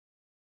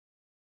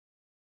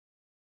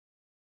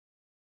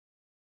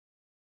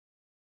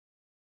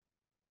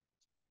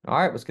All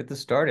right, let's get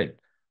this started.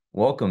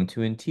 Welcome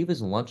to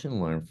Ntiva's Lunch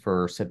and Learn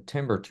for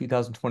September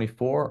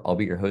 2024. I'll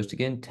be your host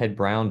again, Ted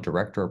Brown,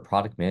 Director of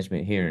Product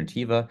Management here at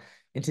Ntiva.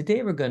 And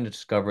today we're going to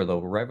discover the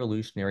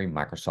revolutionary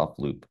Microsoft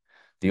Loop,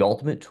 the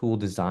ultimate tool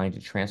designed to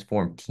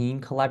transform team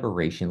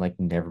collaboration like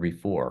never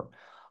before.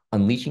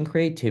 Unleashing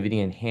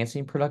creativity and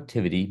enhancing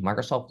productivity,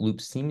 Microsoft Loop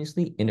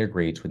seamlessly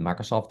integrates with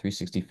Microsoft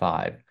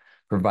 365,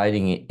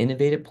 providing an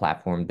innovative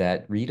platform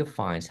that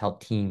redefines how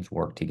teams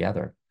work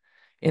together.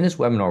 In this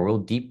webinar, we'll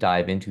deep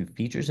dive into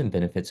features and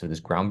benefits of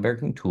this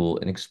groundbreaking tool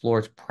and explore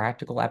its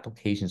practical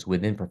applications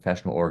within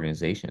professional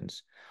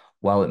organizations.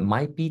 While it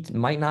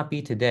might not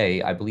be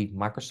today, I believe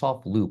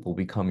Microsoft Loop will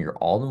become your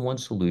all-in-one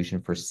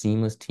solution for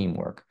seamless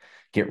teamwork.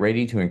 Get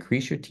ready to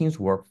increase your team's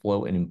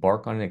workflow and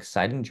embark on an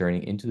exciting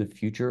journey into the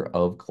future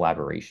of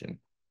collaboration.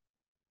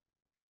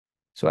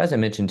 So as I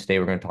mentioned, today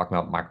we're going to talk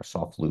about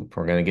Microsoft Loop.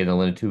 We're going to get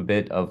into a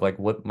bit of like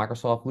what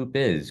Microsoft Loop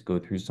is, go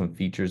through some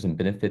features and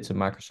benefits of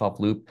Microsoft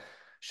Loop,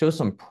 show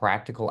some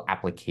practical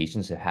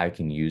applications of how you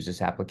can use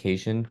this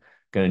application.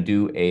 Going to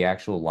do a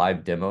actual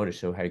live demo to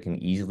show how you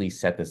can easily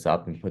set this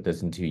up and put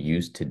this into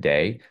use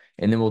today.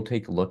 And then we'll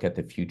take a look at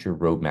the future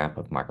roadmap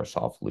of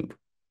Microsoft Loop.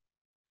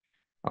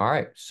 All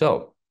right,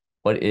 so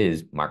what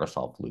is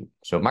Microsoft Loop?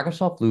 So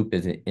Microsoft Loop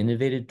is an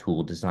innovative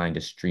tool designed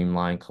to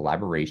streamline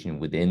collaboration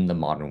within the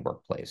modern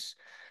workplace.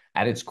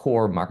 At its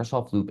core,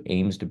 Microsoft Loop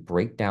aims to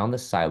break down the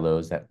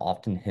silos that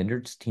often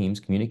hinders teams'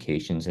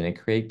 communications and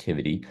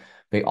creativity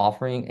by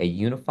offering a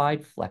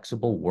unified,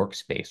 flexible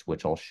workspace,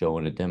 which I'll show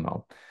in a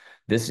demo.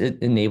 This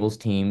enables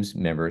teams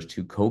members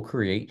to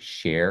co-create,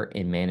 share,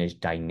 and manage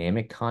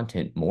dynamic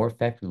content more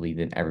effectively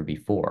than ever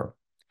before.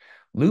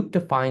 Loop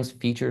defines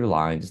feature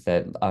lines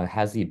that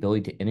has the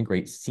ability to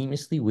integrate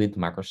seamlessly with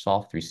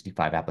Microsoft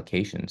 365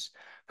 applications,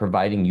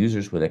 providing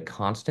users with a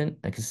constant,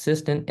 a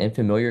consistent, and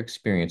familiar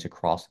experience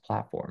across the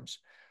platforms.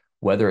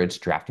 Whether it's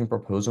drafting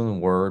proposal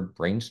in Word,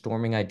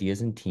 brainstorming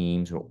ideas in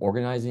Teams, or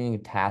organizing a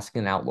task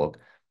in Outlook,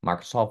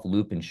 Microsoft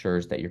Loop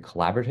ensures that your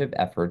collaborative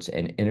efforts are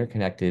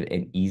interconnected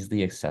and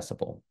easily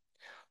accessible.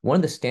 One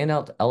of the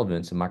standout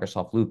elements of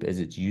Microsoft Loop is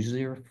its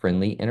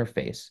user-friendly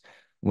interface,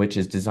 which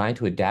is designed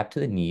to adapt to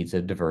the needs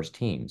of diverse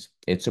teams.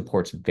 It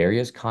supports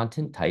various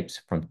content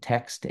types from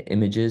text to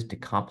images to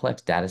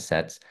complex data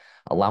sets,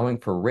 allowing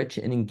for rich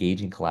and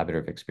engaging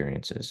collaborative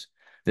experiences.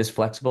 This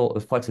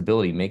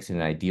flexibility makes it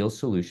an ideal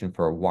solution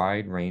for a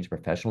wide range of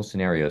professional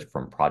scenarios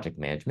from project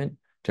management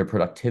to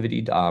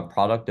productivity,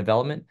 product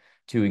development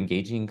to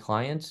engaging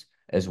clients,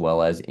 as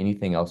well as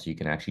anything else you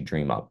can actually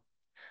dream up.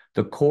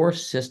 The core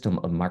system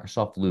of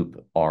Microsoft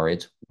Loop are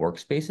its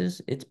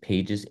workspaces, its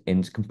pages, and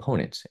its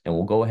components. And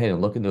we'll go ahead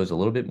and look at those a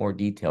little bit more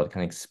detail to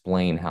kind of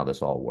explain how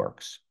this all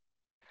works.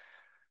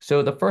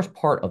 So the first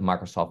part of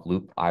Microsoft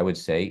Loop, I would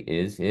say,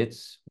 is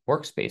its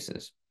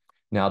workspaces.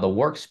 Now, the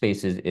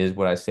workspaces is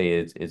what I say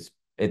is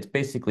it's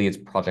basically its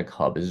project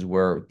hub. This is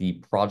where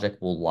the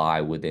project will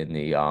lie within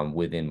the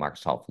within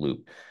Microsoft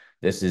Loop.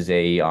 This is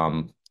a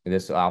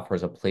this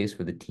offers a place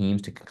for the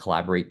teams to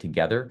collaborate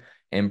together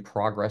and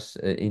progress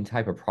in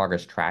type of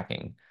progress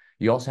tracking.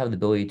 You also have the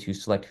ability to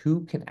select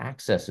who can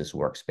access this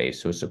workspace.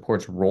 So it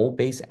supports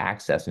role-based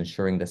access,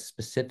 ensuring the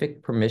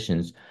specific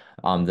permissions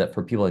that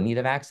for people that need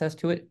to have access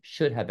to it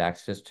should have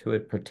access to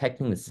it,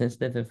 protecting the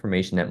sensitive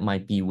information that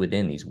might be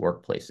within these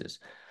workplaces.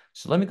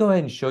 So let me go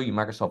ahead and show you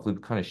Microsoft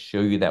Loop, kind of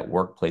show you that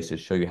workplace to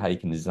show you how you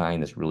can design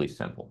this really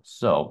simple.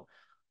 So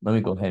let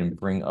me go ahead and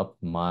bring up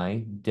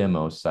my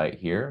demo site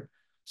here.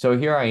 So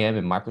here I am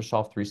in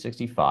Microsoft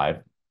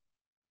 365.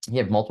 You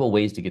have multiple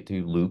ways to get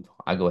to Loop.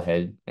 I go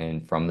ahead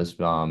and from this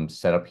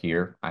setup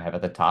here, I have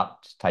at the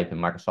top, just type in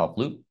Microsoft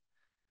Loop,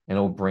 and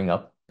it'll bring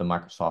up the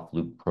Microsoft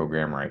Loop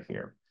program right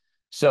here.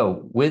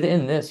 So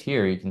within this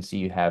here, you can see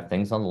you have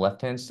things on the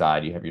left-hand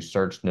side. You have your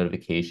search,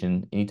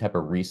 notification, any type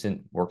of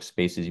recent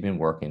workspaces you've been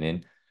working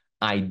in.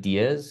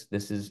 Ideas,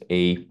 this is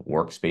a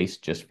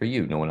workspace just for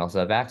you. No one else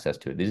have access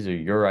to it. These are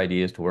your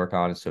ideas to work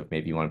on. So if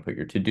maybe you want to put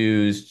your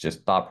to-dos,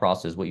 just thought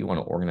process, what you want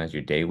to organize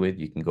your day with,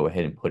 you can go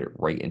ahead and put it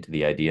right into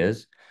the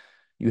ideas.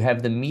 You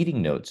have the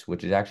meeting notes,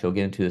 which is actually, I'll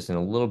get into this in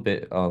a little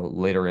bit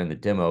later in the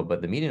demo,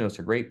 but the meeting notes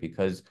are great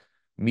because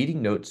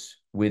meeting notes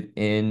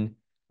within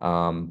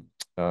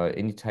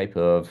any type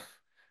of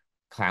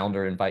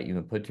calendar invite you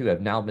can put to have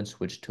now been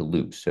switched to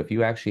loops. So if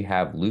you actually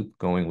have loop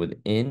going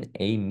within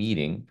a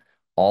meeting,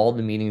 all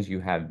the meetings you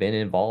have been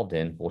involved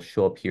in will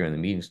show up here in the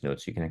meetings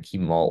notes. So you can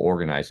keep them all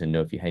organized and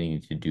know if you had any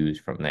to-dos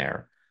from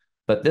there.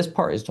 But this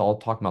part is all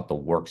talking about the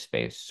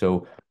workspace.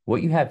 So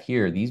what you have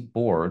here, these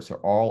boards are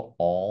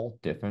all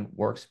different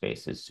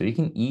workspaces. So you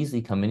can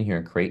easily come in here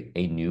and create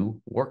a new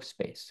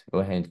workspace. Go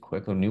ahead and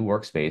click on new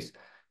workspace.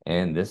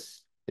 And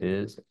this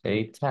is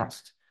a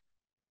test.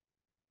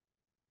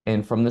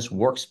 And from this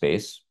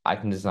workspace, I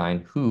can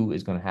design who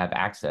is going to have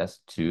access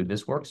to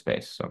this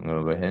workspace. So I'm going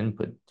to go ahead and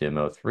put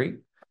demo 3.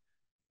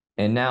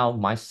 And now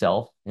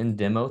myself in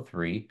demo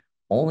 3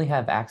 only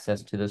have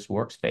access to this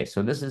workspace.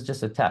 So this is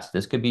just a test.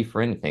 This could be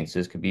for anything. So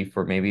this could be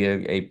for maybe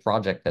a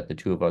project that the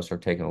two of us are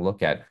taking a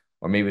look at,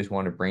 or maybe we just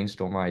want to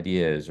brainstorm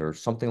ideas or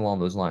something along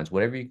those lines.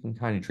 Whatever you can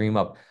kind of dream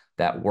up,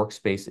 that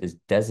workspace is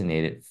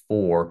designated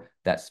for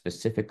that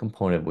specific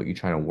component of what you're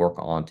trying to work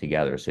on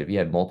together. So if you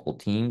had multiple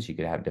teams, you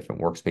could have different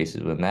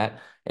workspaces within that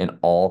and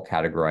all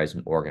categorized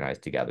and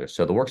organized together.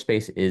 So the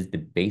workspace is the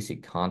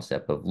basic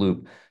concept of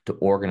Loop to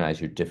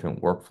organize your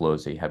different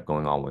workflows that you have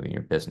going on within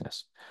your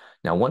business.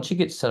 Now, once you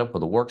get set up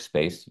with a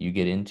workspace, you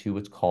get into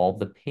what's called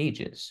the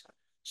pages.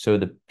 So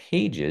the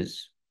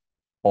pages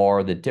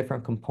are the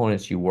different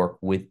components you work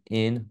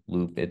within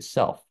Loop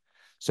itself.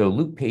 So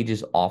Loop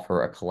pages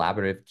offer a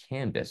collaborative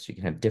canvas. You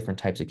can have different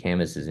types of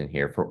canvases in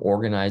here for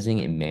organizing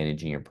and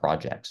managing your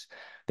projects.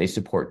 They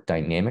support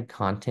dynamic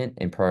content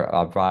and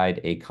provide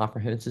a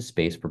comprehensive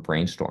space for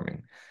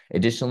brainstorming.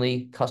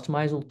 Additionally,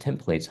 customizable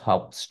templates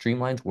help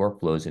streamline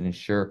workflows and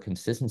ensure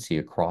consistency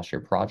across your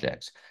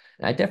projects.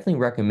 And I definitely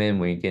recommend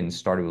when you're getting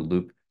started with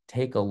Loop,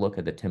 take a look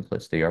at the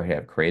templates they already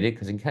have created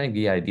because it can kind of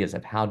give you ideas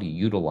of how to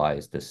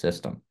utilize the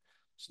system.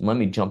 So let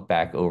me jump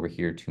back over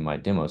here to my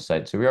demo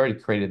site. So we already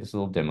created this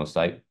little demo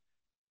site.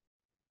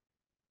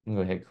 I'm gonna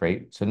go ahead and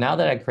create. So now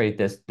that I create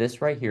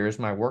this right here is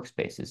my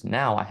workspaces.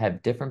 Now I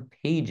have different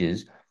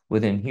pages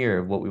within here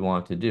of what we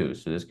want to do.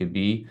 So this could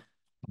be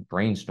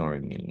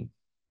brainstorming meeting.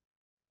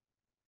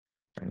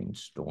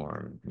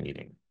 Brainstorm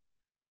meeting.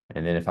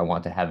 And then if I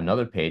want to have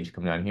another page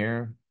come down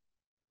here,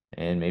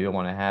 and maybe I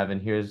want to have in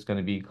here is going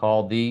to be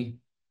called the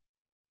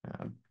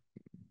uh,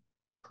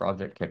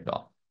 project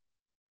kickoff.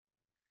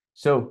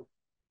 So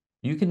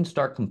you can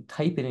start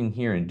typing in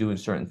here and doing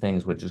certain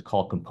things, which is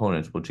called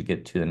components, which we'll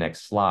get to the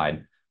next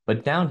slide.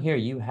 But down here,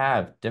 you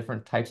have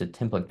different types of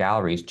template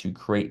galleries to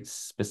create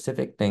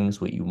specific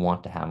things what you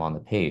want to have on the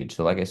page.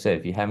 So like I said,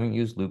 if you haven't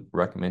used Loop,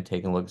 recommend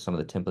taking a look at some of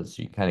the templates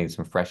so you can kind of get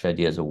some fresh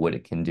ideas of what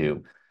it can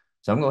do.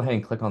 So I'm going to go ahead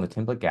and click on the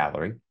template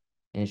gallery,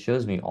 and it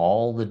shows me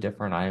all the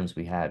different items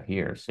we have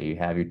here. So you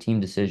have your team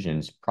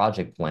decisions,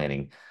 project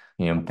planning,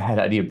 bad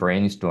idea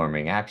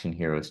brainstorming, action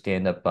hero,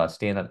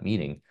 stand-up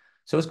meeting.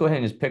 So let's go ahead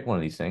and just pick one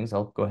of these things.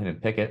 I'll go ahead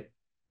and pick it,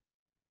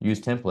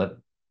 use template,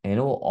 and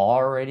it will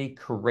already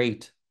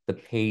create the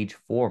page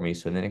for me.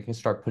 So then it can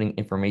start putting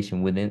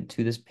information within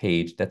to this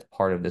page that's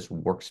part of this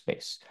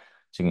workspace.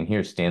 So you can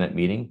hear stand-up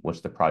meeting,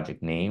 what's the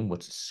project name,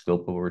 what's the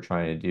scope of what we're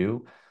trying to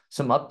do,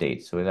 some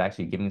updates. So it's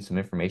actually giving some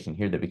information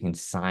here that we can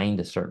sign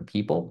to certain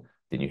people.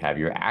 Then you have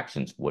your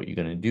actions, what you're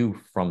going to do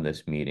from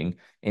this meeting,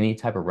 any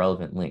type of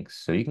relevant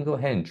links. So you can go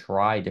ahead and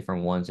try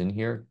different ones in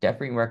here.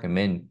 Definitely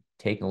recommend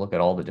taking a look at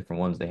all the different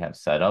ones they have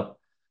set up,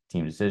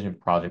 team decision,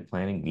 project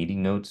planning,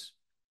 meeting notes,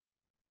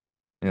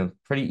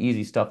 pretty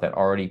easy stuff that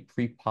already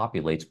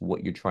pre-populates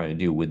what you're trying to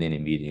do within a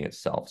meeting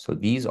itself. So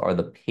these are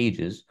the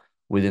pages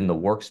within the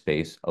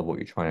workspace of what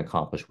you're trying to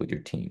accomplish with your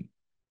team.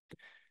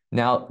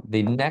 Now,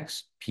 the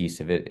next piece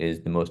of it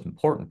is the most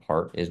important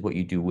part is what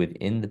you do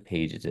within the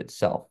pages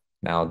itself.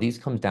 Now, these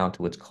comes down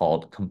to what's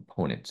called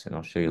components, and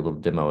I'll show you a little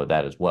demo of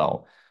that as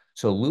well.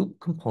 So Loop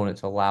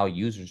components allow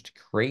users to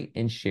create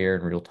and share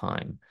in real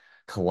time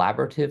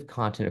collaborative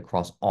content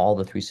across all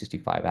the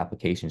 365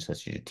 applications,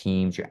 such as your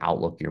Teams, your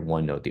Outlook, your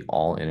OneNote. They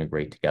all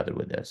integrate together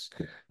with this.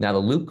 Now, the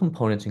Loop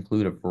components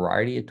include a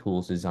variety of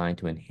tools designed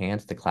to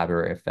enhance the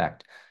collaborative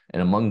effect.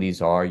 And among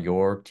these are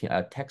your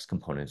text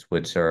components,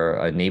 which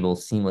enable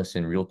seamless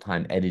and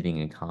real-time editing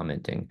and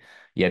commenting.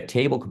 You have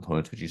table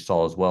components, which you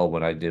saw as well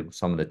when I did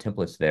some of the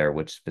templates there,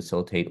 which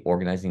facilitate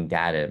organizing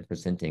data and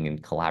presenting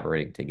and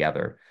collaborating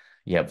together.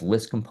 You have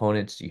list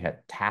components, you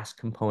have task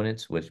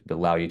components, which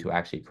allow you to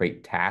actually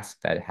create tasks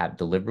that have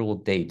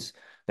deliverable dates.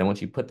 Then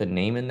once you put the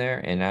name in there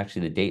and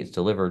actually the date is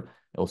delivered,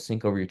 it'll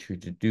sync over your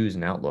to-dos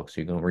and Outlook.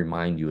 So you're going to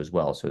remind you as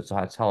well. So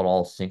that's how it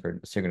all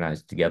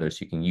synchronized together.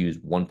 So you can use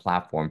one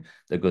platform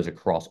that goes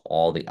across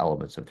all the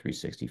elements of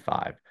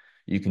 365.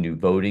 You can do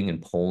voting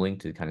and polling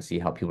to kind of see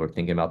how people are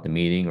thinking about the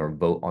meeting or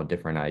vote on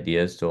different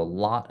ideas. So a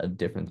lot of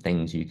different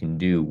things you can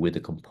do with the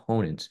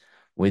components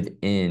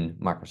within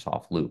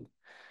Microsoft Loop.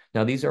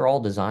 Now, these are all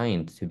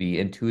designed to be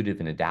intuitive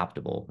and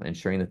adaptable,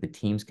 ensuring that the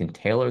teams can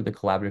tailor the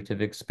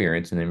collaborative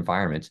experience and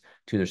environments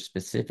to their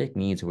specific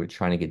needs of what we're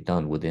trying to get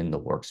done within the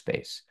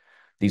workspace.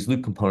 These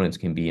Loop components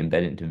can be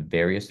embedded into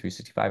various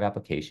 365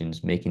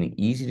 applications, making it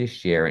easy to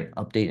share and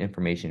update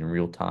information in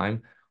real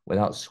time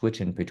without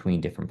switching between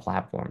different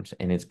platforms.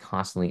 And it's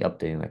constantly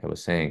updating, like I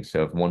was saying.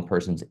 So if one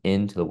person's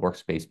into the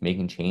workspace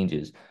making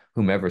changes,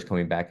 whomever is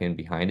coming back in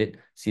behind it,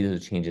 see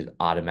those changes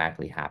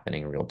automatically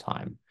happening in real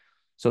time.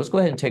 So let's go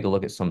ahead and take a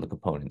look at some of the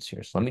components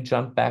here. So let me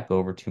jump back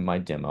over to my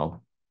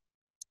demo.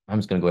 I'm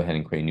just going to go ahead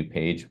and create a new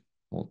page.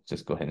 We'll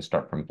just go ahead and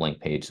start from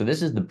blank page. So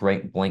this is the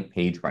blank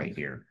page right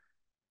here.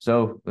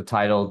 So the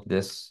title,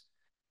 this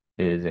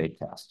is a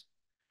test.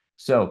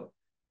 So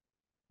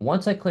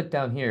once I click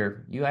down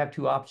here, you have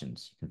two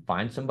options. You can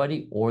find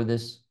somebody or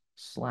this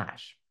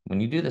slash. When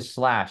you do the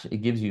slash,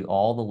 it gives you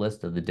all the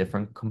list of the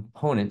different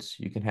components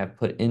you can have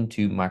put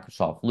into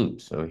Microsoft Loop.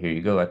 So here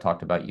you go. I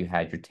talked about you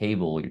had your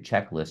table, your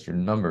checklist, your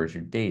numbers,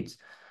 your dates.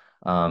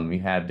 You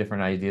have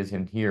different ideas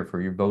in here for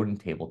your voting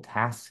table,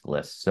 task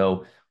list.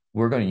 So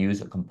we're going to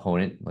use a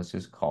component. Let's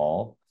just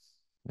call,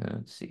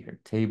 let's see here,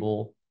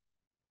 table.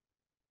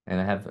 And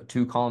I have a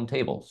two-column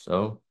table.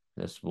 So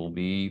this will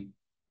be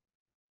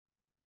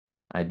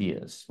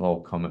ideas.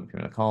 Well, come up here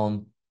in a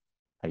column,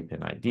 type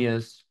in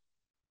ideas,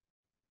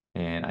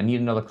 and I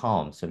need another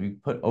column. So if you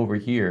put over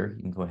here,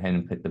 you can go ahead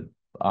and put the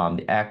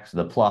X,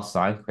 the plus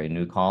sign, create a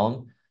new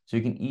column. So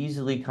you can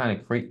easily kind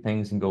of create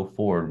things and go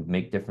forward,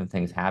 make different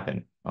things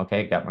happen.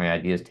 Okay, got my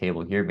ideas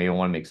table here. Maybe I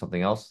want to make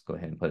something else. Go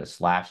ahead and put a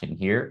slash in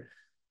here.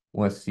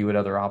 Let's see what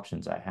other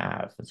options I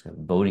have. Let's go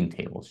voting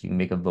table. So you can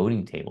make a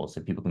voting table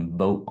so people can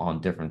vote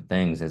on different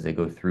things as they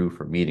go through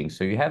for meetings.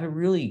 So you have a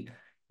really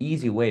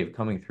easy way of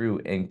coming through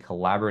and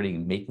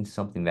collaborating, making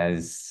something that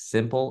is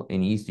simple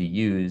and easy to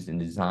use and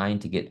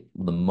designed to get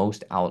the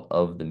most out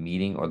of the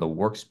meeting or the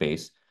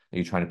workspace that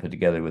you're trying to put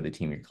together with the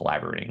team you're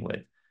collaborating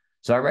with.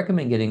 So I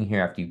recommend getting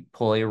here after you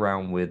play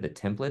around with the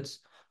templates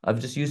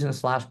of just using the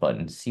slash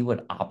button, see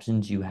what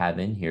options you have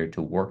in here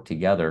to work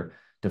together,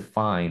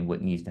 define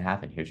what needs to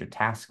happen. Here's your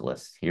task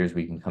list. Here's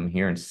where you can come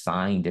here and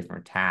sign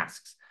different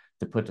tasks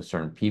to put to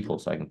certain people.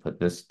 So I can put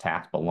this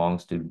task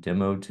belongs to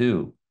demo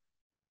 2.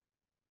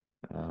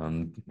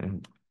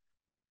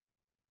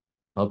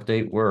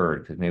 Update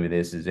Word, because maybe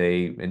this is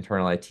a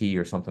internal IT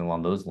or something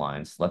along those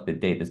lines. Select the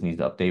date. This needs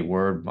to update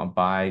Word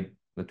by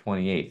the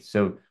 28th.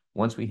 So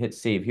once we hit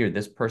save here,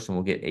 this person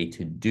will get a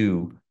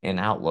to-do in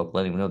Outlook,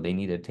 letting them know they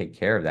need to take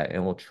care of that,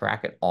 and we'll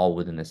track it all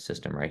within the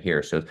system right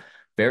here. So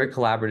very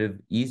collaborative,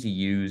 easy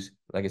use.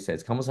 Like I said,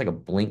 it's almost like a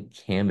blank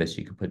canvas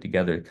you can put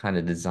together to kind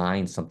of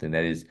design something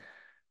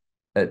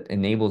that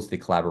enables the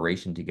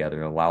collaboration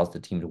together and allows the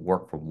team to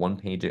work from one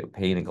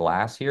pane of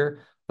glass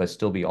here, but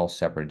still be all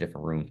separate in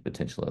different rooms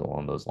potentially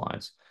along those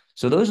lines.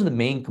 So those are the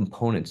main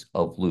components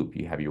of Loop.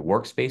 You have your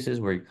workspaces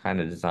where you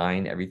kind of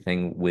design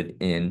everything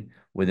within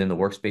the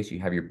workspace. You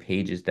have your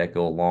pages that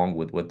go along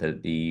with what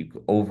the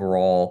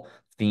overall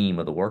theme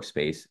of the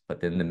workspace.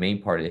 But then the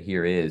main part of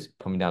here is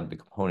coming down to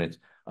the components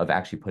of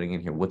actually putting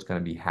in here what's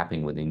going to be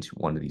happening within each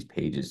one of these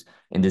pages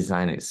and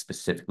designing it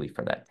specifically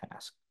for that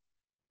task.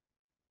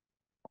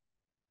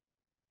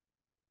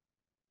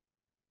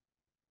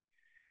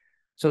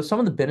 So some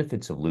of the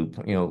benefits of Loop,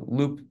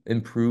 Loop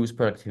improves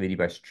productivity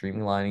by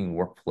streamlining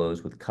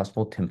workflows with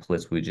custom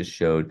templates we just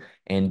showed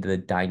and the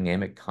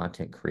dynamic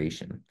content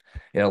creation.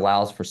 It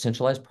allows for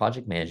centralized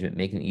project management,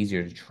 making it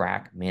easier to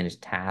track, manage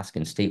tasks,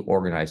 and stay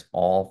organized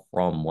all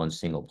from one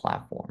single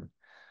platform.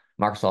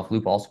 Microsoft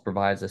Loop also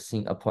provides a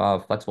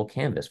flexible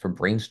canvas for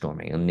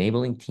brainstorming,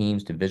 enabling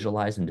teams to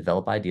visualize and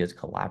develop ideas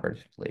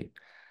collaboratively.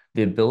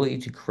 The ability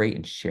to create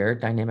and share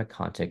dynamic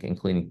content,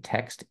 including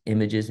text,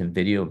 images, and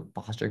video,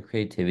 foster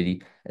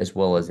creativity as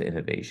well as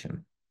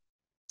innovation.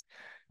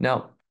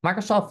 Now,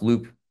 Microsoft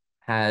Loop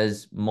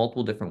has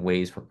multiple different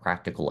ways for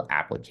practical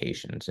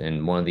applications.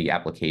 And one of the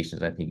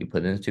applications I think you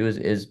put into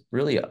is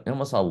really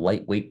almost a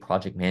lightweight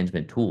project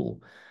management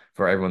tool.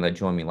 For everyone that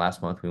joined me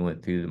last month, we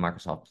went through the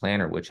Microsoft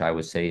Planner, which I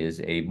would say is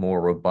a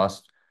more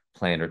robust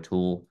planner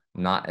tool,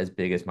 not as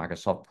big as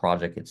Microsoft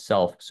Project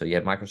itself. So you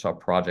have Microsoft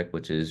Project,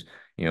 which is,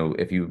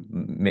 if you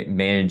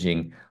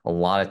managing a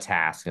lot of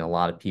tasks and a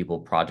lot of people,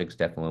 Project's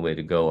definitely a way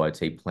to go. I'd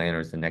say Planner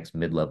is the next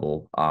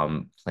mid-level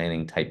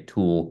planning type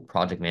tool,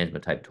 project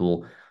management type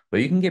tool.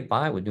 But you can get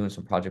by with doing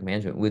some project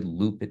management with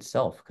Loop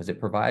itself because it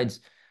provides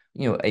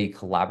a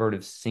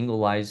collaborative,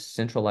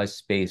 centralized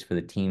space for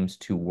the teams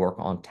to work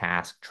on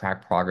tasks,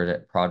 track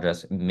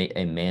progress,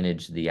 and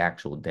manage the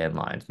actual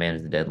deadlines,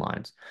 manage the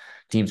deadlines.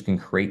 Teams can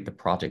create the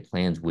project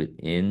plans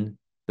within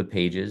the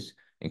pages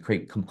and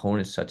create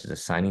components such as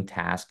assigning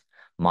tasks,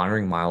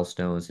 monitoring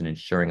milestones, and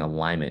ensuring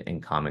alignment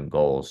and common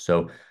goals.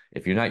 So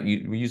if you're not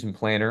using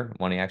Planner,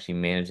 want to actually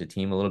manage the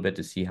team a little bit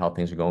to see how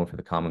things are going for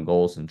the common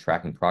goals and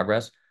tracking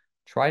progress,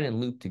 try it in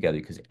Loop together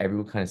because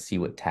everyone kind of see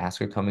what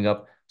tasks are coming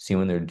up, see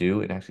when they're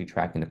due, and actually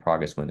tracking the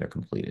progress when they're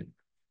completed.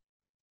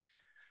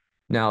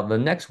 Now, the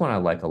next one I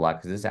like a lot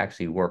because this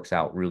actually works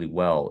out really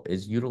well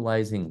is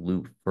utilizing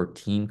Loop for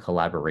team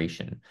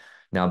collaboration.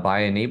 Now, by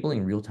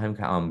enabling real-time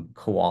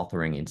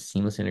co-authoring and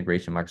seamless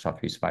integration of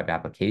Microsoft 365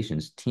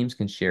 applications, teams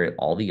can share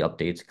all the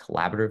updates,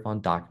 collaborate on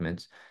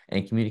documents,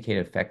 and communicate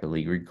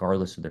effectively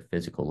regardless of their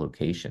physical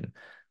location.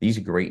 These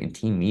are great in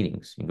team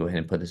meetings. You can go ahead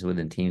and put this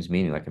within Teams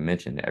meeting. Like I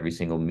mentioned, every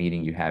single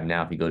meeting you have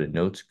now, if you go to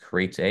Notes,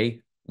 creates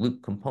a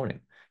Loop component.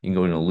 You can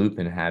go in a loop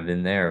and have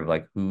in there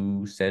like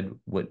who said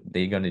what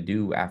they're going to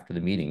do after the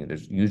meeting.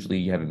 There's usually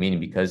you have a meeting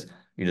because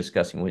you're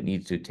discussing what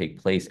needs to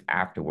take place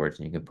afterwards,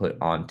 and you can put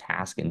on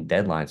task and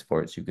deadlines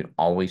for it so you can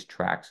always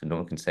track so no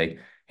one can say,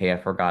 hey, I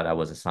forgot I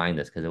was assigned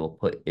this because it will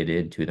put it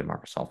into the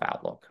Microsoft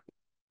Outlook.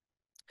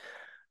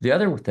 The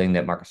other thing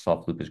that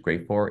Microsoft Loop is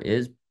great for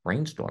is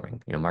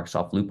brainstorming.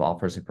 Microsoft Loop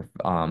offers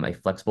a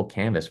flexible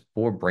canvas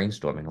for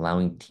brainstorming,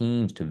 allowing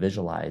teams to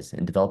visualize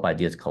and develop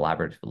ideas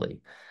collaboratively.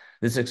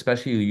 This is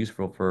especially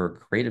useful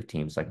for creative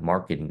teams like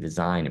marketing,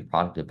 design, and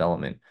product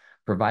development,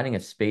 providing a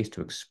space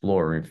to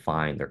explore and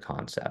refine their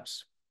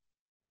concepts.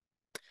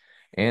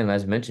 And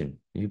as mentioned,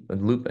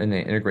 Loop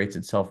integrates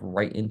itself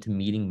right into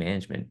meeting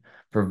management,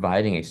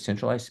 providing a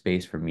centralized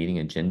space for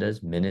meeting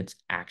agendas, minutes,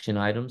 action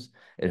items.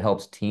 It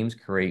helps teams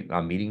create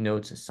meeting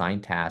notes,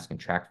 assign tasks, and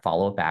track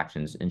follow-up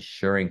actions,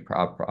 ensuring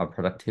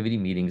productivity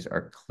meetings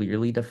are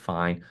clearly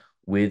defined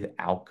with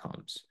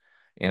outcomes.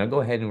 And I'll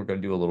go ahead and we're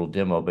going to do a little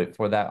demo. But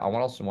for that, I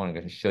also want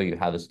to show you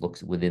how this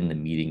looks within the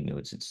meeting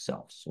notes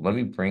itself. So let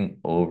me bring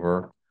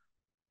over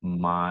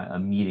a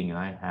meeting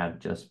I have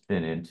just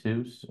been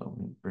into. So let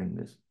me bring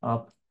this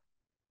up.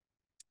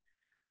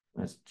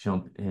 Let's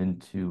jump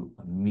into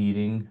a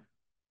meeting.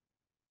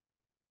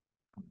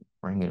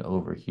 Bring it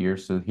over here.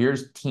 So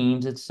here's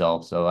Teams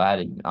itself. So I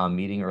had a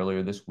meeting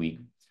earlier this week.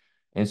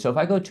 And so if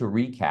I go to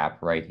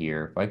recap right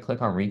here, if I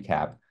click on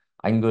recap,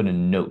 I can go to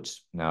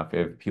notes. Now,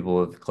 if people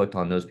have clicked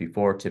on those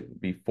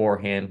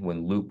beforehand,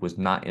 when Loop was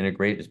not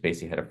integrated, just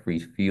basically had a free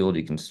field.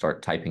 You can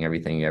start typing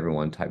everything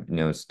everyone typed,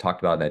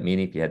 talked about in that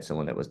meeting. If you had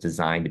someone that was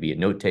designed to be a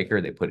note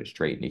taker, they put it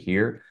straight into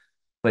here.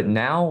 But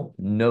now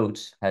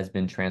notes has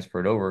been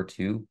transferred over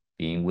to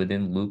being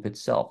within Loop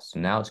itself. So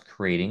now it's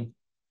creating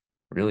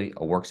really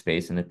a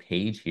workspace and a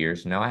page here.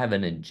 So now I have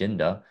an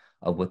agenda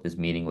of what this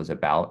meeting was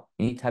about,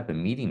 any type of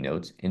meeting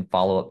notes and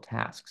follow-up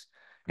tasks.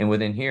 And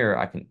within here,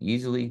 I can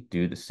easily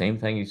do the same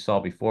thing you saw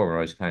before where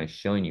I was kind of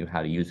showing you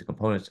how to use the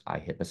components. I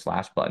hit the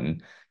slash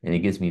button and it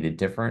gives me the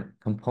different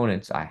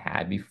components I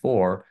had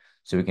before.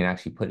 So we can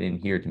actually put in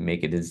here to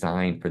make a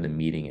design for the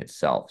meeting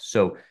itself.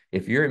 So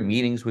if you're in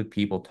meetings with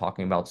people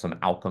talking about some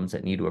outcomes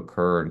that need to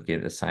occur and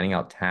assigning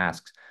out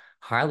tasks,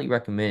 highly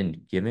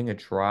recommend giving a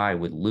try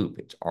with Loop.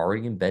 It's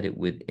already embedded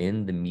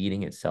within the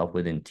meeting itself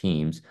within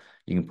Teams.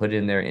 You can put it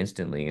in there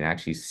instantly and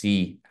actually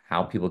see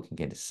how people can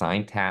get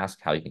assigned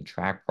tasks, how you can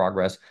track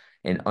progress,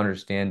 and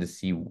understand to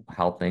see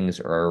how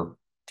things are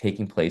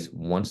taking place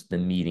once the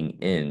meeting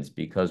ends.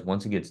 Because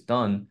once it gets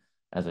done,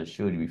 as I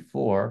showed you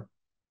before,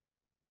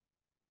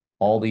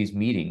 all these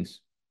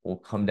meetings will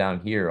come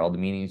down here. All the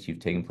meetings you've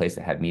taken place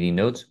that have meeting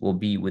notes will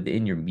be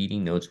within your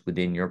meeting notes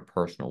within your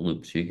personal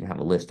loop. So you can have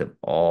a list of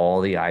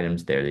all the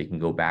items there that you can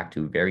go back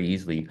to very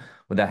easily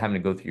without having to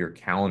go through your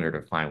calendar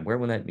to find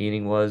when that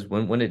meeting was,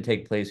 when did it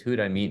take place, who did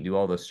I meet, and do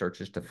all those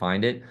searches to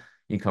find it.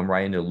 You come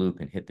right into Loop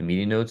and hit the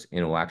meeting notes,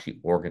 and it will actually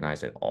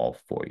organize it all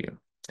for you.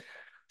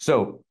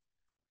 So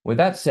with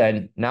that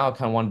said, now I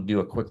kind of want to do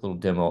a quick little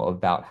demo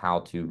about how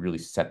to really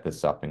set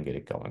this up and get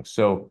it going.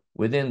 So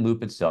within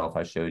Loop itself,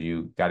 I showed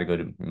you, got to go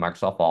to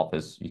Microsoft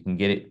Office. You can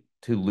get it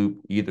to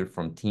Loop either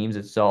from Teams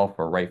itself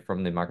or right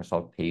from the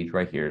Microsoft page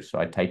right here. So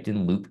I typed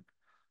in Loop,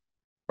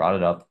 brought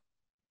it up.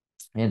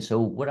 And so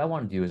what I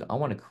want to do is I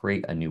want to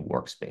create a new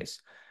workspace.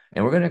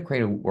 And we're going to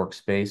create a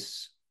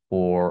workspace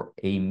for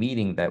a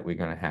meeting that we're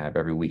going to have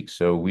every week.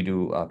 So we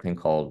do a thing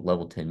called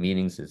level 10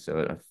 meetings. It's an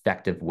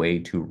effective way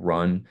to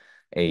run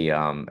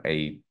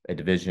a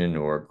division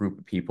or a group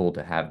of people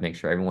to make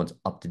sure everyone's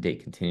up to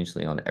date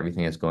continuously on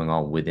everything that's going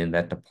on within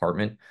that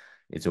department.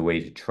 It's a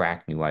way to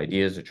track new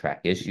ideas, to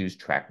track issues,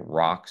 track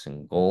rocks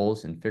and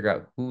goals, and figure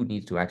out who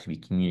needs to actually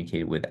be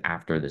communicated with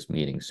after this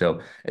meeting. So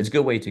it's a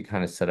good way to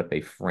kind of set up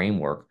a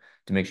framework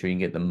to make sure you can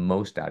get the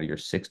most out of your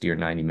 60 or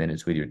 90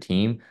 minutes with your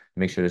team, to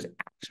make sure there's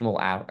actionable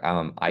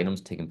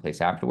items taking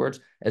place afterwards,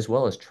 as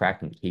well as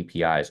tracking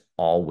KPIs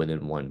all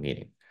within one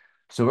meeting.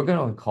 So we're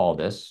going to call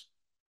this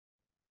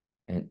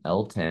an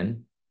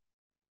L10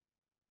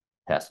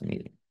 test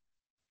meeting.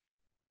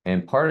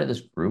 And part of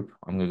this group,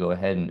 I'm going to go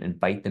ahead and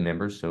invite the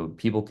members so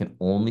people can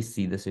only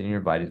see this and you're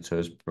invited. So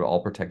it's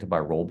all protected by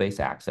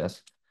role-based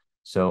access.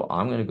 So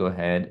I'm going to go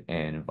ahead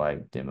and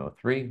invite demo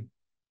 3,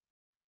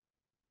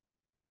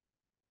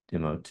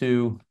 demo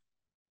 2,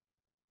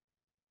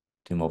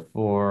 demo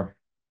 4.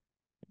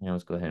 And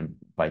let's go ahead and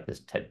invite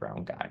this Ted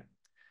Brown guy.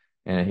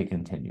 And I hit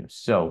continue.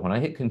 So when I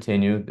hit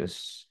continue,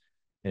 this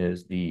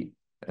is the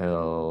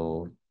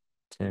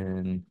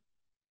L10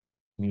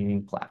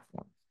 meeting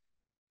platform.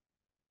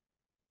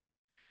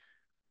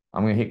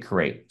 I'm going to hit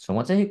create. So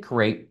once I hit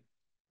create,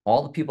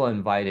 all the people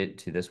invited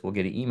to this will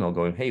get an email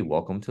going, hey,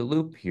 welcome to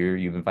Loop. Here,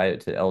 you've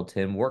invited to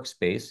L10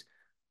 workspace.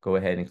 Go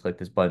ahead and click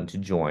this button to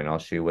join. I'll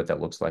show you what that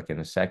looks like in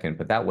a second.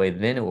 But that way,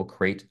 then it will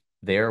create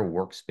their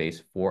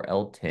workspace for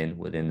L10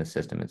 within the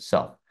system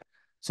itself.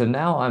 So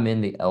now I'm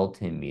in the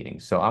L10 meeting.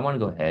 So I want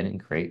to go ahead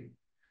and create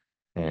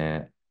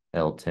an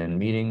L10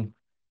 meeting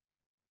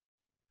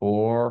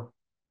for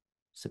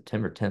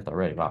September 10th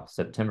already. Wow,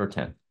 September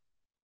 10th.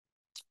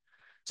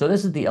 So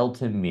this is the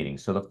L10 meeting.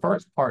 So the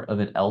first part of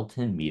an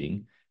L10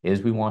 meeting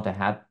is we want to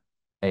have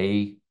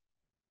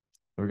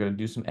we're going to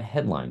do some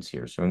headlines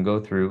here. So I'm going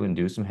to go through and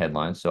do some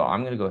headlines. So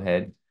I'm going to go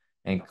ahead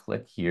and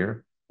click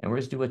here and we're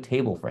just do a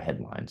table for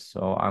headlines.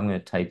 So I'm going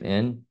to type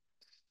in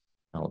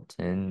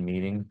L10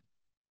 meeting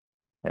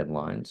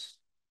headlines.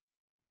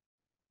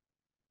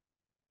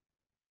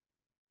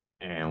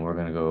 And we're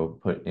going to go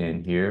put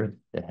in here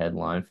the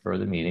headline for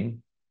the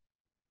meeting.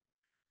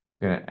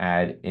 We're going to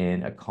add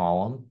in a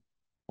column.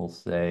 We'll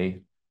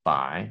say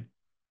by,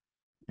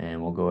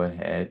 and we'll go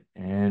ahead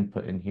and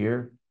put in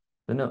here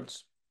the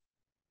notes.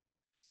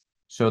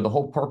 So the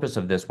whole purpose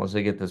of this, once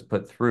they get this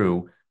put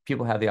through,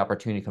 people have the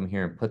opportunity to come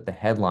here and put the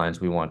headlines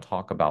we want to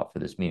talk about for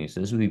this meeting. So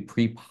this will be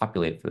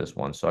pre-populated for this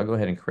one. So I'll go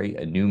ahead and create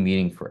a new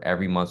meeting for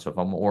every month. So if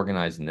I'm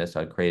organizing this,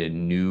 I'd create a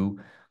new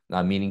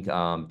meeting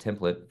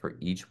template for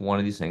each one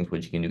of these things,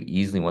 which you can do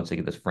easily once I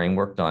get this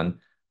framework done,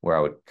 where I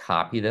would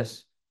copy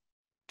this,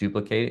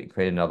 duplicate it,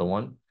 create another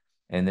one.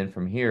 And then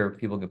from here,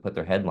 people can put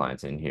their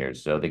headlines in here.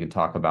 So they can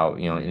talk about,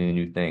 any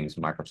new things,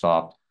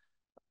 Microsoft,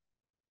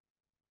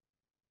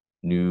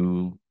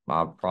 new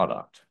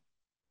product,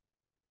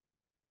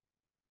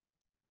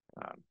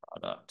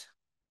 product.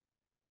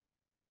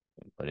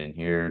 Put in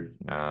here,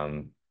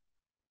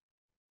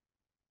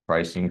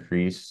 price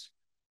increase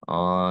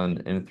on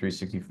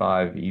M365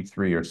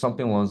 E3 or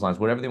something along those lines,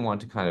 whatever they want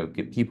to kind of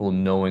get people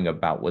knowing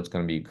about what's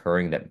going to be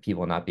occurring that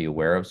people not be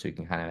aware of. So you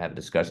can kind of have a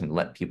discussion,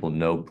 let people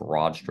know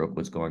broad stroke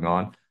what's going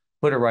on,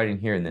 put it right in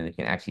here, and then they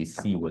can actually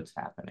see what's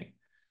happening.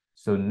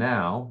 So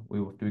now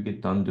after we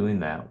get done doing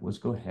that, let's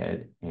go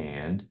ahead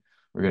and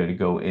we're going to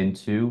go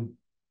into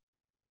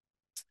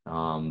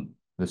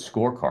the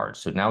scorecard.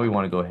 So now we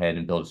want to go ahead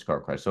and build a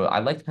scorecard. So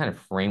I'd like to kind of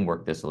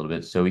framework this a little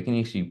bit. So we can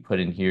actually put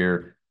in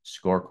here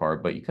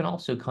scorecard, but you can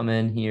also come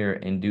in here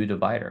and do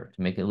divider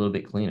to make it a little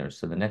bit cleaner.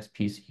 So the next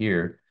piece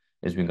here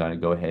is we're going to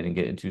go ahead and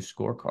get into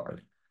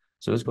scorecard.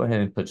 So let's go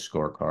ahead and put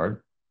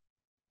scorecard.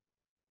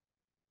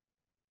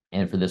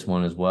 And for this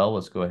one as well,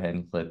 let's go ahead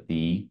and click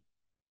the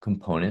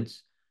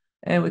components.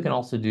 And we can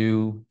also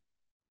do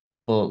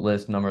bullet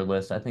list, number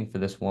list. I think for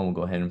this one, we'll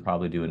go ahead and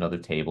probably do another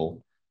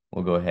table.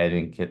 We'll go ahead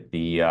and get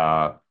the,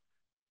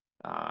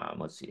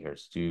 let's see here,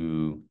 let's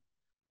do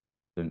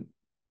the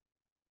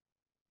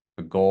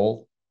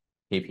goal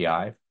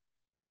KPI.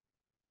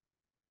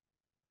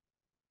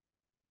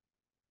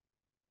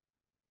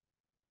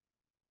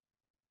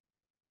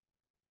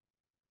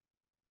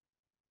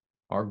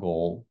 Our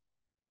goal,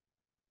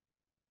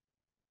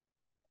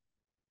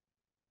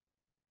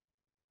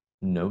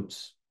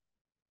 notes,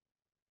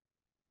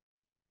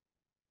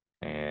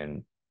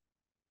 and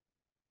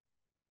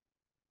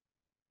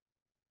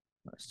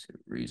let's see,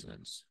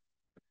 reasons.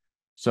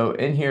 So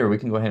in here, we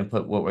can go ahead and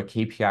put what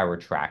KPI we're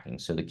tracking.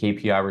 So the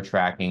KPI we're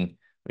tracking,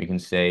 we can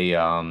say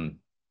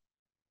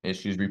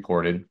issues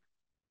reported.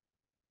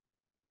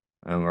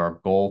 And our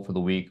goal for the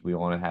week, we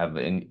want to have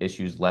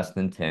issues less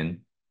than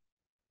 10.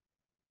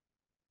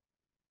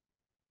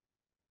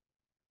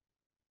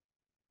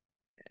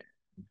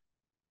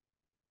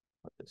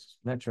 This is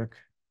metric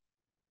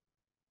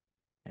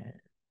and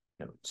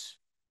notes.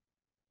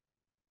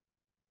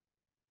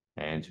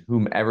 And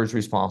whomever's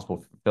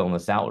responsible for filling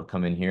this out would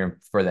come in here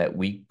for that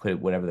week, put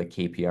whatever the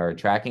KPI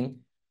tracking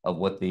of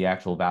what the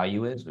actual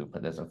value is. We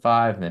put this at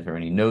 5, and if there are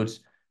any notes,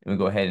 and we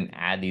go ahead and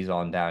add these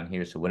on down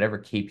here. So whatever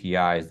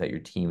KPIs that your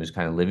team is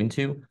kind of living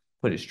to,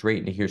 put it straight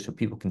into here so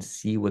people can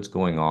see what's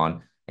going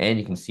on, and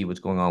you can see what's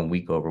going on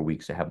week over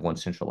week. So have one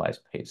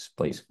centralized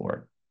place for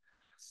it.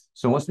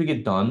 So once we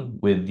get done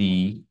with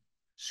the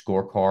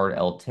scorecard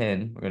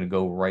L10, we're going to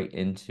go right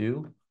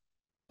into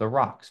the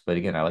rocks. But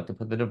again, I like to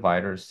put the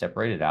divider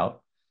separated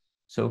out.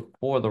 So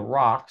for the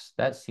rocks,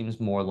 that seems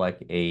more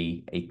like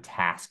a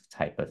task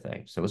type of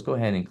thing. So let's go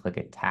ahead and click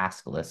a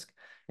task list.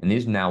 And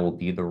these now will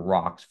be the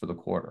rocks for the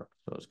quarter.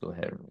 So let's go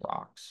ahead and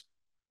rocks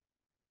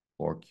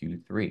for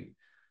Q3.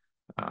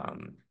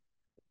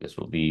 This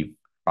will be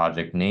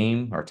project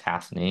name or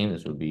task name.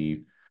 This will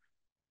be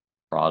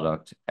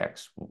product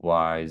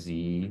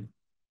XYZ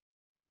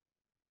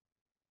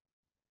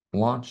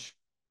launch.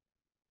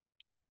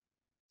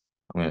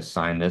 I'm going to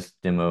assign this.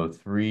 Demo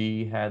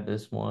 3 had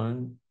this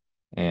one,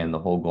 and the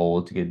whole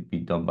goal is to be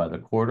done by the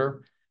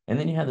quarter. And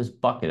then you have this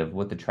bucket of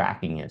what the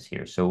tracking is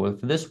here. So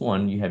with this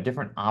one, you have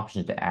different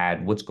options to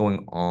add what's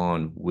going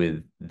on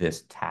with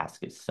this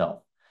task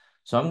itself.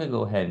 So I'm going to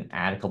go ahead and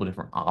add a couple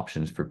different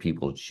options for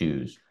people to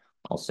choose.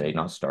 I'll say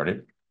not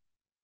started.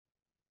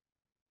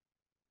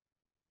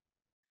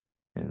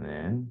 And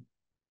then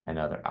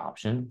another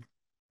option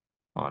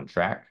on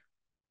track.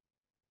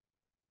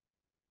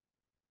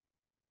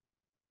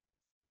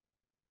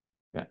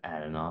 Gonna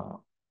add an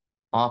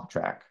off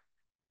track.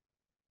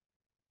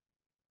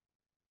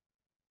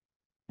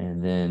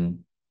 And then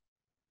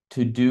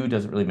to do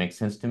doesn't really make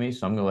sense to me.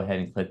 So I'm going to go ahead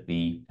and click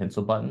the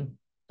pencil button,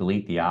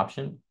 delete the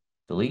option,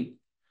 delete.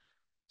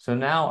 So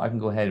now I can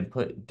go ahead and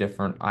put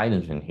different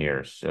items in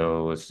here.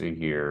 So let's see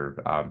here,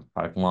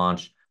 product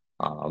launch,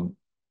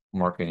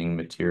 marketing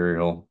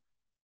material,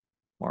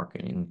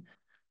 marketing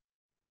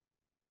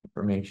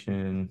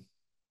information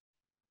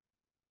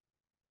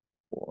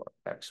for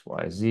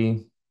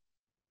XYZ.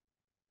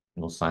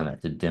 We'll assign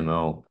that to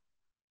demo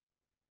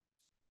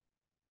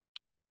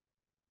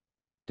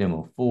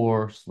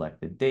 4, select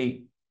the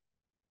date,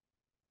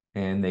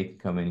 and they can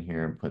come in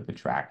here and put the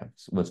track of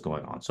what's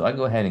going on. So I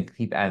go ahead and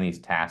keep adding these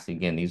tasks.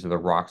 Again, these are the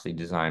rocks they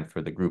designed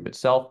for the group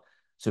itself.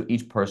 So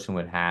each person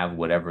would have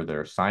whatever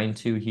they're assigned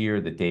to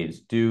here. The date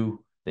is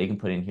due. They can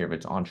put in here if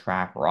it's on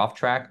track or off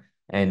track.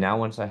 And now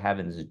once I have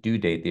it as a due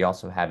date, they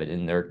also have it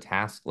in their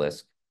task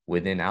list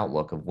within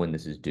Outlook of when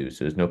this is due.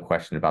 So there's no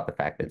question about the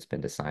fact that it's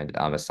been assigned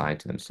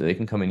to them. So they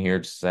can come in here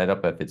to set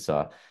up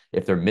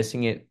if they're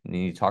missing it, you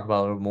need to talk about it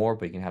a little more,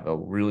 but you can have a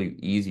really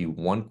easy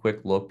one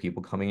quick look,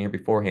 people coming in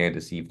beforehand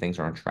to see if things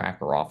are on track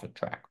or off of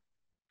track.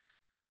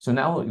 So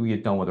now that we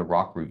get done with a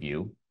rock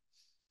review,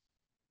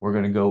 we're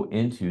going to go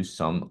into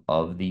some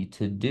of the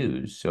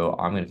to-dos. So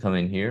I'm going to come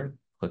in here,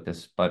 click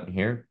this button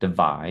here,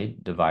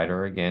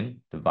 divider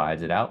again,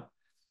 divides it out.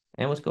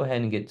 And let's go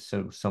ahead and get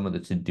some of the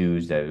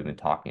to-dos that we've been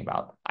talking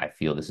about. I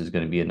feel this is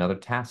going to be another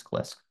task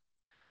list.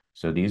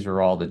 So these are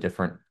all the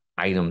different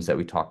items that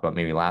we talked about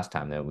maybe last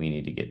time that we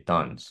need to get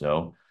done.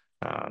 So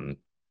um,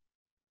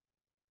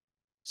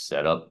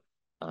 set up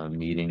a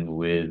meeting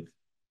with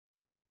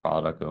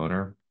product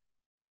owner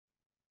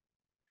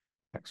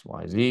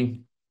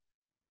XYZ.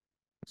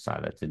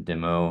 Assign that to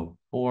demo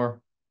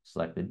 4.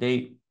 Select the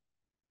date.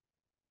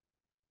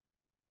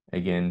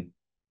 Again,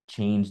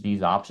 change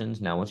these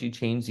options. Now, once you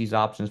change these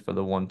options for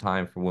the one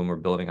time for when we're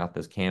building out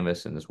this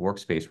canvas and this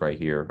workspace right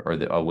here,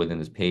 or within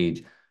this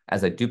page,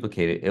 as I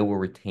duplicate it, it will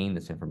retain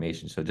this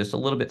information. So just a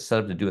little bit set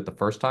up to do it the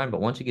first time,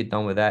 but once you get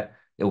done with that,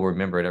 it will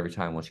remember it every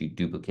time once you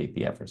duplicate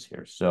the efforts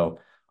here. So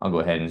I'll go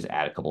ahead and just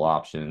add a couple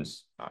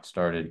options. Not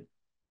started.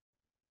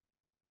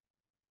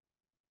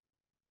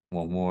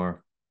 One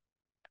more.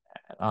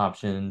 Add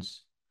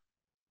options.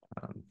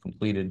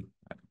 Completed.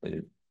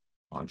 Completed.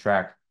 On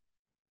track.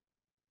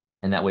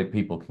 And that way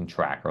people can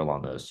track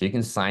along those. So you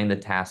can sign the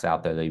tasks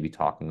out there that you'd be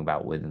talking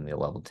about within the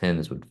level 10.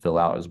 This would fill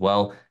out as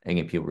well and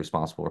get people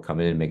responsible for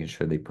coming in and making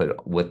sure they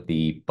put what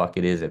the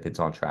bucket is, if it's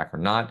on track or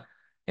not.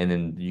 And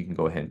then you can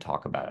go ahead and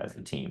talk about it as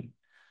a team.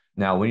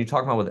 Now, when you're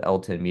talking about with the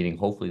L10 meeting,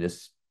 hopefully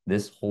this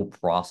whole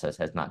process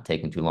has not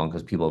taken too long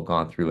because people have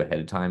gone through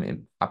ahead of time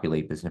and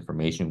populate this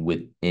information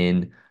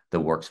within the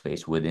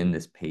workspace, within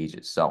this page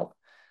itself.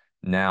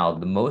 Now,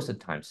 the most of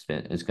the time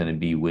spent is going to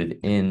be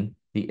within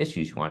the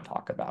issues you want to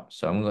talk about.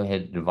 So I'm going to go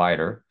ahead and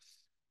divider,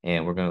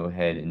 and we're going to go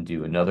ahead and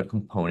do another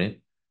component.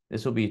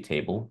 This will be a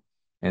table,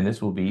 and this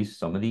will be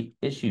some of the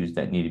issues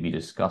that need to be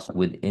discussed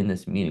within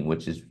this meeting,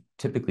 which is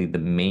typically the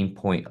main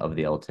point of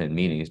the L10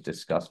 meeting, is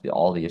discuss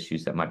all the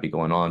issues that might be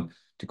going on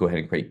to go ahead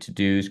and create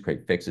to-dos,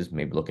 create fixes,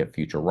 maybe look at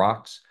future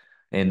rocks,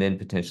 and then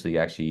potentially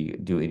actually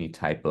do any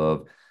type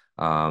of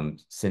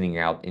sending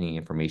out any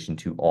information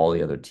to all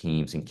the other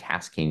teams and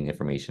cascading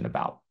information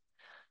about.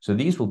 So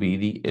these will be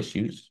the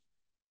issues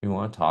we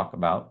want to talk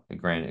about.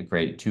 Granted,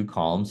 create 2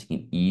 columns. You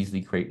can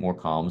easily create more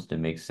columns to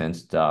make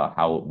sense to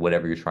how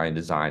whatever you're trying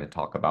to design and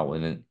talk about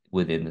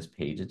within this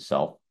page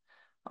itself.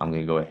 I'm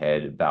going to go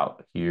ahead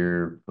about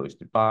here,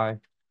 posted by,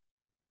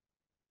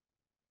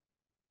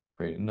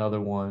 create another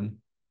one,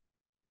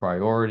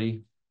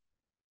 priority.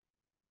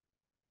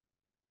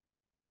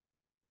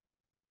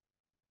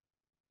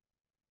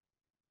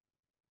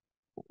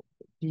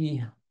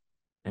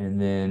 And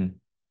then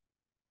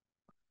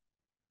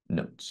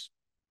notes.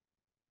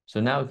 So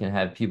now we can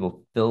have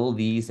people fill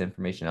these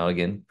information out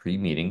again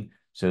pre-meeting.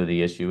 So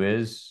the issue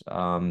is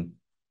billing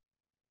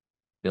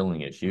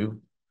issue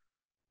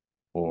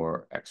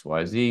for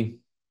XYZ,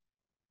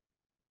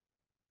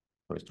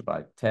 posted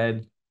by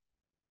Ted.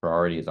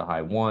 Priority is a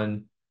high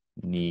 1.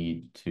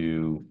 Need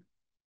to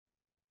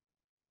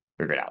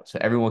figure it out. So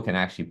everyone can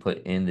actually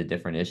put in the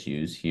different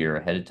issues here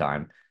ahead of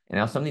time. And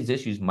now some of these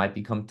issues might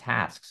become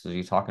tasks. So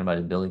you're talking about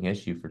a billing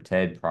issue for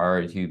Ted,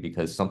 priority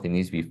because something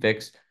needs to be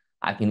fixed.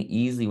 I can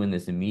easily, when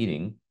this is a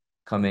meeting,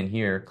 come in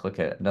here, click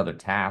at another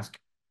task,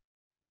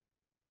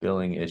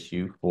 billing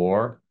issue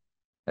for,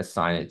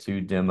 assign it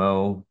to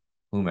demo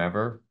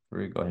whomever.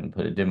 We go ahead and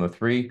put a demo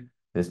 3.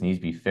 This needs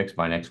to be fixed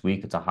by next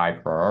week. It's a high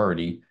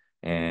priority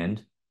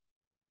and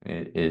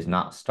it is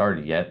not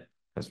started yet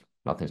because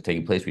nothing's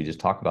taking place. We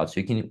just talked about. So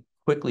you can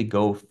quickly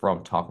go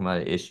from talking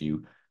about an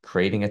issue,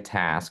 creating a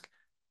task,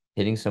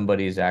 hitting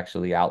somebody's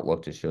actually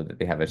Outlook to show that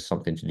they have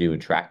something to do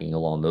and tracking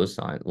along those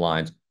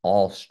lines,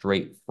 all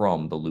straight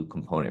from the loop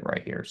component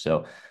right here.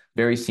 So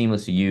very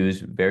seamless to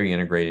use, very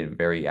integrated,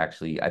 very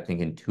actually, I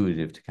think,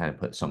 intuitive to kind of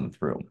put something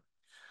through.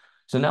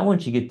 So now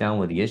once you get down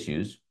with the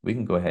issues, we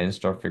can go ahead and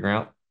start figuring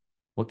out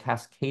what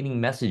cascading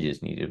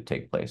messages need to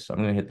take place. So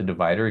I'm going to hit the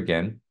divider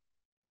again.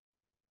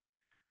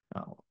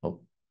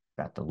 Oh,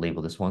 got to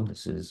label this one.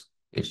 This is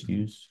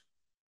issues.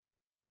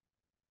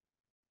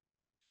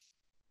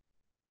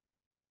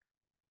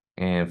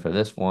 And for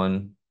this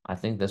one, I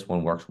think this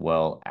one works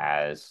well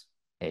as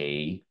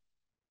a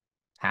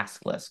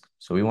task list.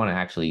 So we want to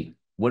actually,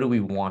 what do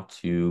we want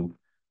to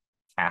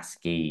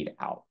cascade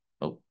out?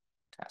 Oh,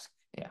 task,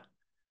 yeah.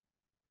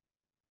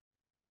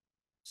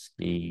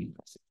 Cascade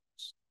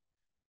messages.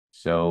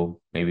 So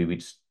maybe we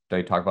just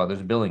talk about there's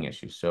a billing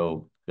issue.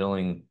 So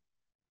billing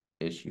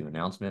issue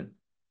announcement.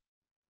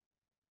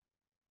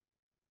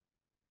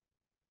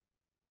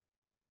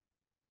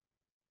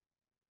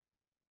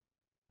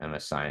 I'm going to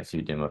assign it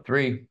to demo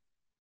 3.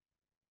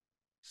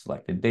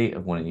 Select the date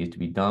of when it needs to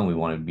be done. We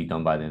want it to be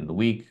done by the end of the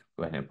week.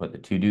 Go ahead and put the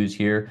to-dos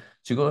here.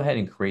 So go ahead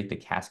and create the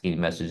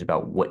cascading message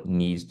about what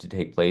needs to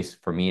take place.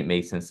 For me, it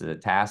makes sense as a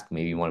task.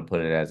 Maybe you want to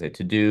put it as a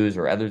to-dos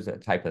or other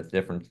type of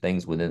different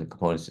things within the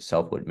components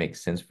itself, what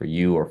makes sense for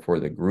you or for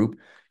the group.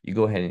 You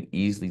go ahead and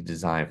easily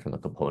design from the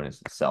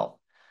components itself.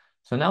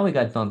 So now we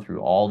got done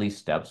through all these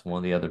steps. One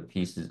of the other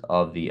pieces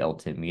of the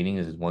L10 meeting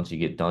is once you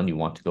get done, you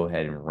want to go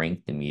ahead and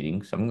rank the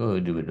meeting. So I'm going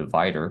to do a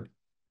divider.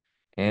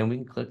 And we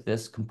can click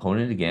this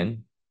component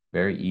again,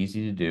 very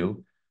easy to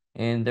do.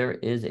 And there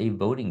is a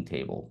voting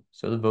table.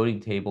 So the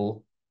voting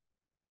table,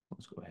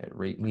 let's go ahead,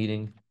 rate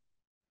meeting.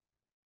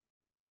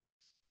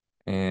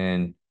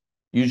 And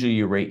Usually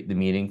you rate the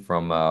meeting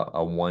from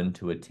a 1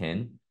 to a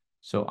 10.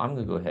 So I'm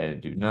going to go ahead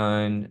and do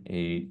 9,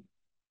 8,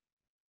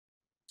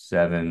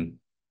 7,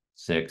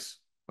 6.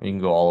 Or you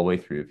can go all the way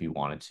through if you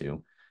wanted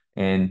to.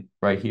 And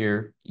right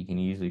here, you can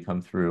easily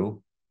come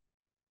through.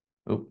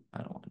 Oh, I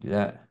don't want to do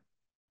that.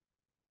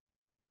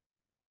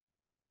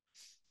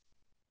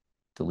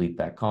 Delete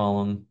that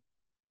column.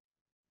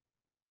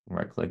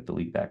 Right click,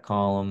 delete that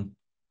column.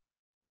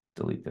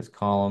 Delete this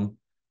column.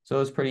 So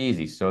it's pretty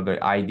easy. So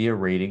the idea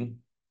rating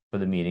for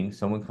the meeting,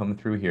 someone come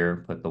through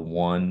here, put the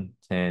 1,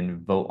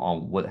 10, vote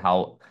on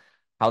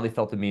how they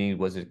felt the meeting.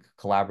 Was it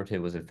collaborative?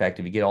 Was it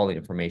effective? You get all the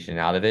information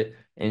out of it.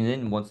 And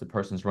then once the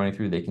person's running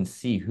through, they can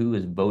see who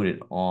has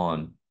voted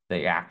on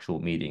the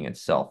actual meeting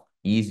itself.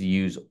 Easy to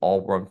use,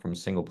 all run from a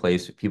single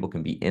place. People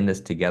can be in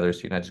this together.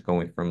 So you're not just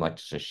going from like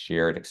just a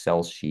shared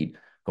Excel sheet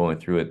going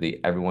through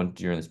it. Everyone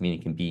during this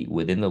meeting can be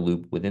within the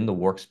loop, within the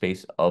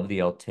workspace of the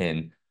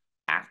L10,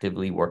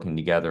 actively working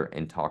together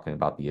and talking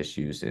about the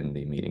issues in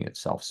the meeting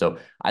itself. So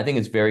I think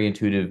it's very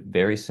intuitive,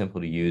 very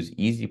simple to use,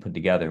 easy to put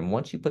together. And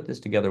once you put this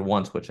together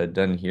once, which I've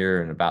done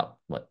here in about,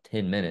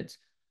 10 minutes,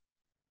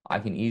 I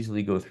can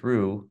easily go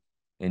through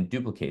and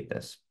duplicate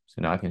this.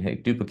 So now I can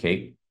hit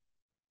duplicate.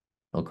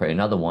 I'll create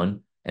another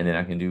one, and then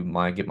I can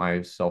get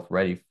myself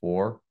ready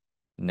for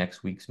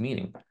next week's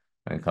meeting.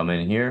 I can come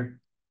in here,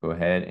 go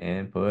ahead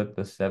and put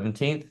the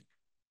 17th,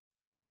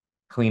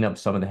 clean up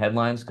some of the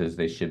headlines because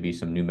there should be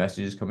some new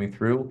messages coming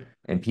through,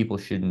 and people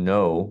should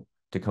know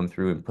to come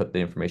through and put the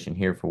information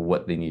here for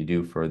what they need to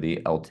do for the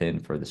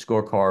L10, for the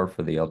scorecard,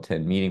 for the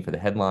L10 meeting, for the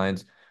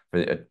headlines, for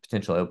the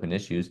potential open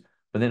issues.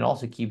 But then it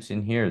also keeps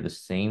in here the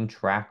same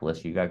track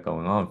list you got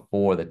going on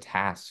for the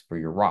tasks, for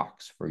your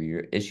rocks, for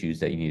your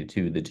issues that you need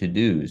to, the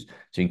to-dos,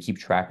 so you can keep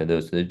track of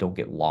those so they don't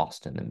get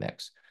lost in the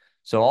mix.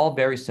 So all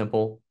very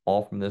simple,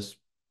 all from this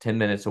 10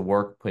 minutes of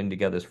work putting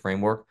together this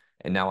framework.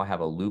 And now I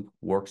have a loop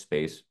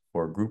workspace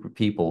for a group of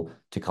people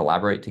to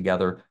collaborate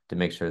together to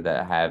make sure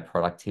that I have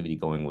productivity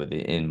going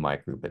within my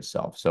group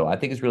itself. So I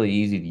think it's really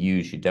easy to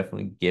use. You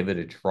definitely give it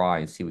a try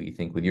and see what you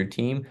think with your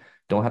team.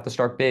 Don't have to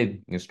start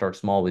big. You can start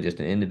small with just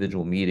an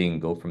individual meeting,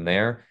 go from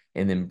there,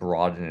 and then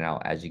broaden it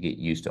out as you get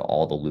used to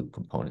all the loop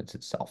components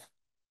itself.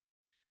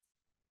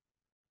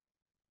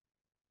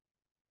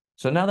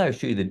 So now that I've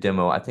showed you the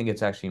demo, I think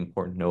it's actually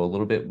important to know a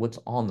little bit what's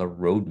on the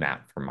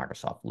roadmap for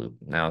Microsoft Loop.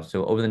 Now,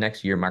 so over the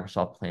next year,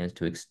 Microsoft plans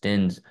to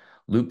extend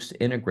Loop's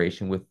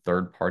integration with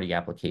third-party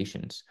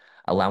applications,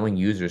 allowing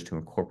users to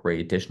incorporate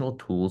additional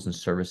tools and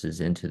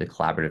services into the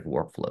collaborative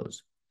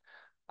workflows.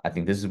 I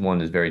think this is one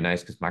that's very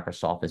nice because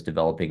Microsoft is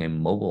developing a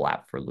mobile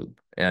app for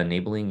Loop,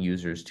 enabling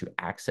users to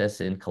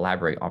access and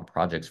collaborate on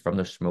projects from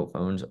their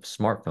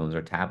smartphones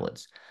or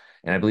tablets.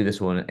 And I believe this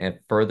will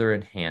further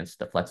enhance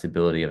the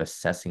flexibility of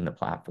assessing the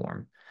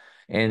platform.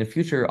 And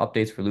future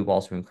updates for Loop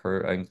also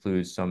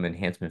include some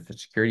enhancement for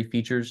security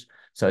features,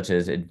 such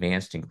as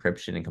advanced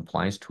encryption and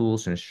compliance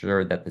tools to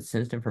ensure that the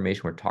sensitive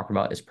information we're talking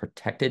about is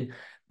protected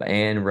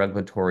and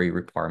regulatory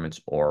requirements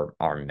are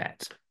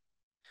met.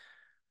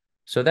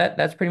 So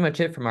that's pretty much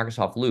it for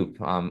Microsoft Loop.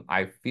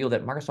 I feel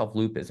that Microsoft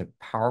Loop is a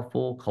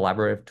powerful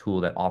collaborative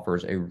tool that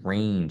offers a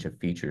range of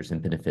features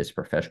and benefits to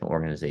professional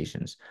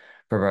organizations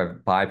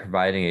by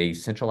providing a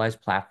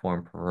centralized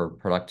platform for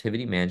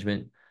productivity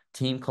management,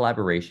 team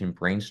collaboration,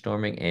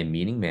 brainstorming, and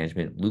meeting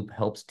management. Loop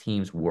helps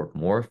teams work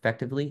more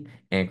effectively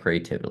and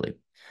creatively.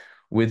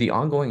 With the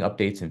ongoing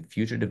updates and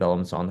future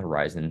developments on the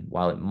horizon,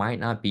 while it might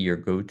not be your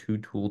go-to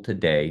tool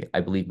today,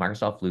 I believe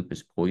Microsoft Loop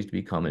is poised to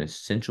become an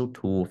essential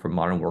tool for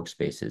modern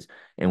workspaces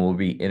and will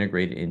be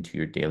integrated into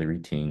your daily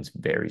routines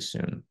very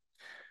soon.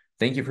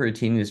 Thank you for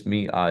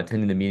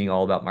attending the meeting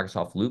all about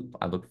Microsoft Loop.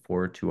 I look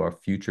forward to our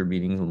future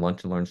meetings and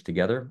lunch and learns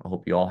together. I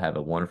hope you all have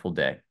a wonderful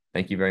day.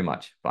 Thank you very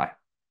much. Bye.